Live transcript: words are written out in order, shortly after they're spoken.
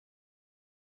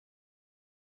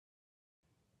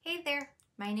Hey there,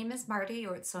 my name is Marta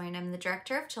Yortsoy and I'm the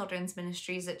Director of Children's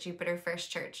Ministries at kidsFIRST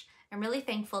Church. I'm really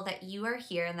thankful that you are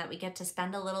here and that we get to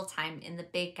spend a little time in the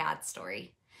big God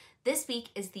story. This week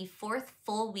is the fourth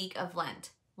full week of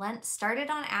Lent. Lent started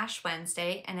on Ash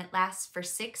Wednesday and it lasts for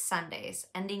 6 Sundays,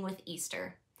 ending with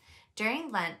Easter.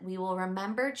 During Lent, we will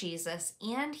remember Jesus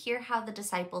and hear how the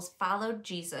disciples followed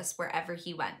Jesus wherever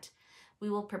he went.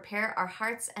 We will prepare our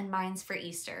hearts and minds for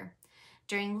Easter.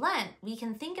 During Lent, we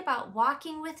can think about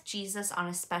walking with Jesus on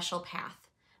a special path.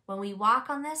 When we walk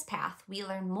on this path, we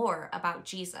learn more about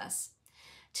Jesus.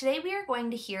 Today we are going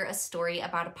to hear a story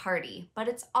about a party, but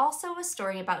it's also a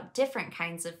story about different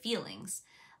kinds of feelings.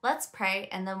 Let's pray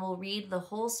and then we'll read the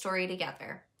whole story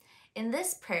together. In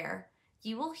this prayer,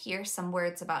 you will hear some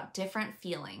words about different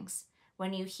feelings.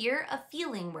 When you hear a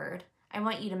feeling word, I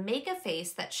want you to make a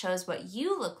face that shows what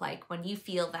you look like when you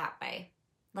feel that way.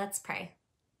 Let's pray.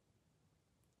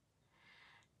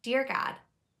 Dear God,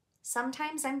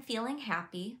 sometimes I'm feeling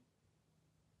happy.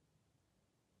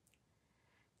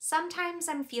 Sometimes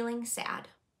I'm feeling sad.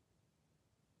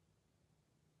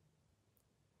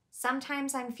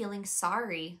 Sometimes I'm feeling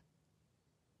sorry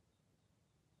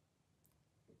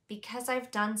because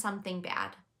I've done something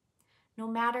bad. No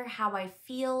matter how I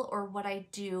feel or what I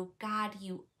do, God,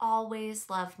 you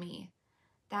always love me.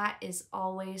 That is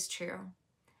always true.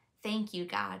 Thank you,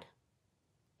 God.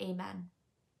 Amen.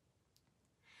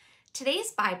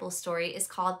 Today's Bible story is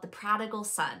called The Prodigal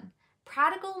Son.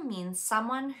 Prodigal means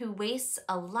someone who wastes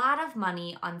a lot of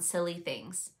money on silly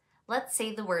things. Let's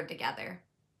say the word together.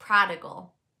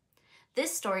 Prodigal.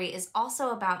 This story is also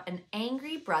about an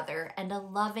angry brother and a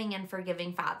loving and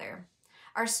forgiving father.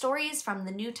 Our story is from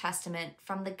the New Testament,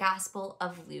 from the Gospel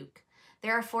of Luke.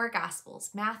 There are 4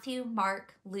 Gospels, Matthew,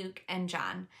 Mark, Luke, and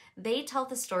John. They tell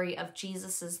the story of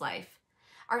Jesus' life.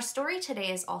 Our story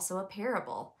today is also a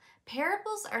parable.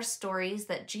 Parables are stories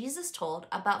that Jesus told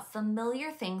about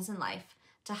familiar things in life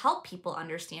to help people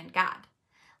understand God.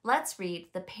 Let's read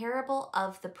the parable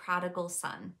of the prodigal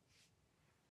son.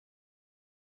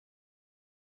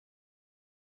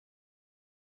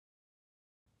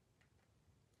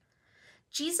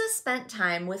 Jesus spent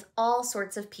time with all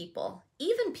sorts of people,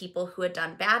 even people who had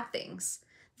done bad things.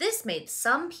 This made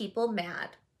some people mad.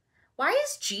 Why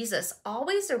is Jesus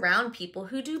always around people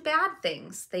who do bad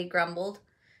things? They grumbled.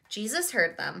 Jesus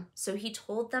heard them, so he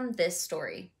told them this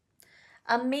story.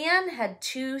 A man had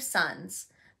 2 sons.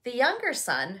 The younger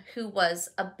son, who was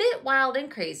a bit wild and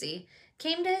crazy,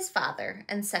 came to his father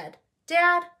and said,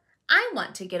 "Dad, I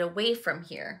want to get away from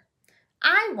here.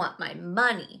 I want my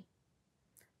money."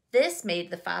 This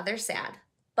made the father sad,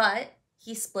 but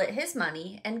he split his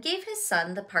money and gave his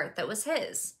son the part that was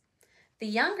his. The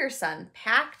younger son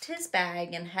packed his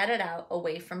bag and headed out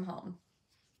away from home.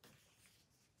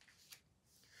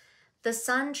 The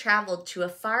son traveled to a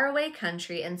faraway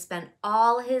country and spent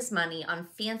all his money on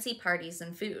fancy parties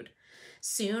and food.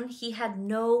 Soon he had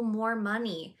no more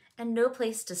money and no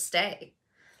place to stay.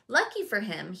 Lucky for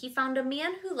him, he found a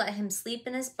man who let him sleep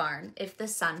in his barn if the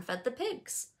son fed the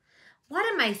pigs. "What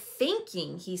am I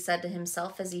thinking?" he said to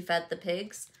himself as he fed the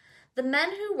pigs. "The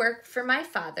men who work for my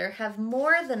father have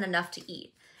more than enough to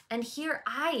eat, and here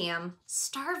I am,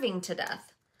 starving to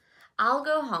death. I'll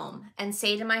go home and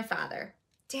say to my father,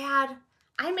 'Dad,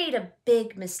 I made a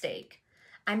big mistake.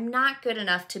 I'm not good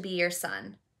enough to be your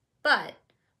son, but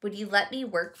would you let me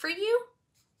work for you?'"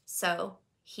 So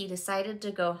he decided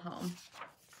to go home.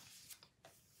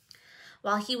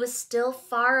 While he was still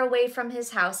far away from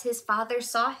his house, his father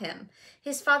saw him.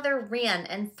 His father ran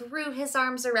and threw his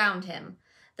arms around him.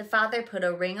 The father put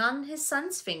a ring on his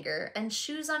son's finger and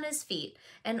shoes on his feet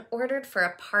and ordered for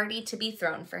a party to be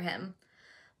thrown for him.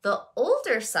 The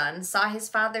older son saw his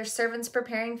father's servants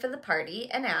preparing for the party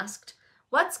and asked,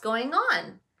 "What's going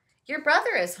on?" "Your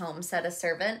brother is home," said a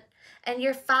servant, "and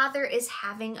your father is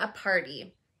having a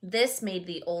party." This made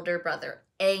the older brother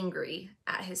angry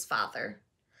at his father.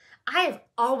 "I have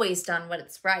always done what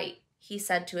is right," he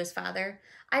said to his father.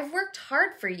 "I've worked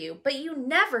hard for you, but you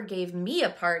never gave me a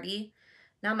party.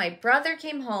 Now my brother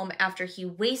came home after he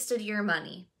wasted your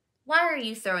money. Why are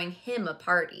you throwing him a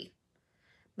party?"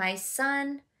 "My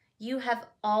son, you have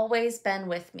always been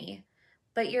with me,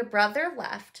 but your brother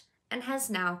left and has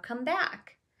now come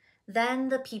back." Then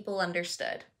the people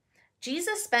understood.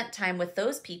 Jesus spent time with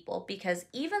those people because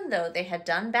even though they had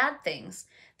done bad things,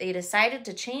 they decided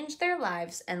to change their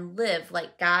lives and live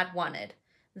like God wanted.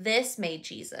 This made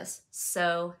Jesus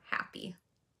so happy.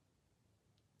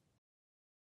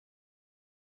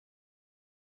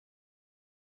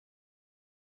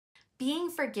 Being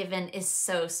forgiven is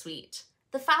so sweet.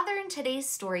 The father in today's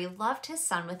story loved his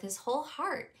son with his whole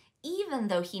heart, even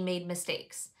though he made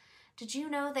mistakes. Did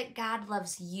you know that God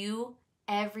loves you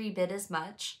every bit as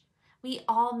much? We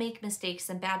all make mistakes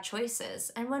and bad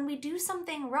choices, and when we do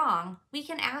something wrong, we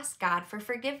can ask God for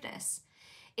forgiveness.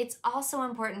 It's also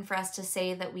important for us to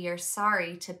say that we are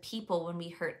sorry to people when we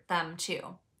hurt them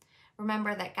too.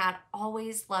 Remember that God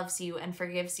always loves you and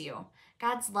forgives you.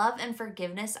 God's love and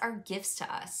forgiveness are gifts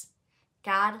to us.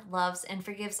 God loves and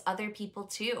forgives other people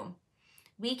too.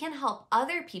 We can help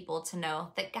other people to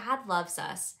know that God loves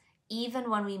us even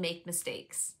when we make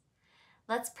mistakes.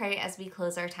 Let's pray as we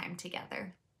close our time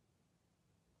together.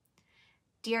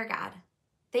 Dear God,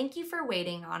 thank you for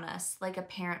waiting on us like a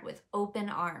parent with open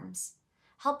arms.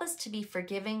 Help us to be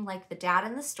forgiving like the dad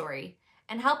in the story,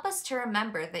 and help us to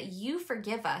remember that you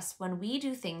forgive us when we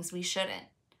do things we shouldn't.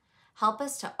 Help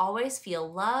us to always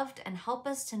feel loved and help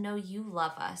us to know you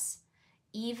love us,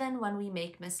 even when we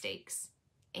make mistakes.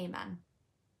 Amen.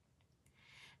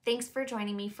 Thanks for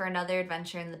joining me for another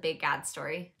adventure in the Big God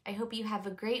story. I hope you have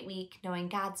a great week knowing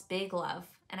God's big love,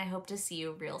 and I hope to see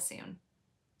you real soon.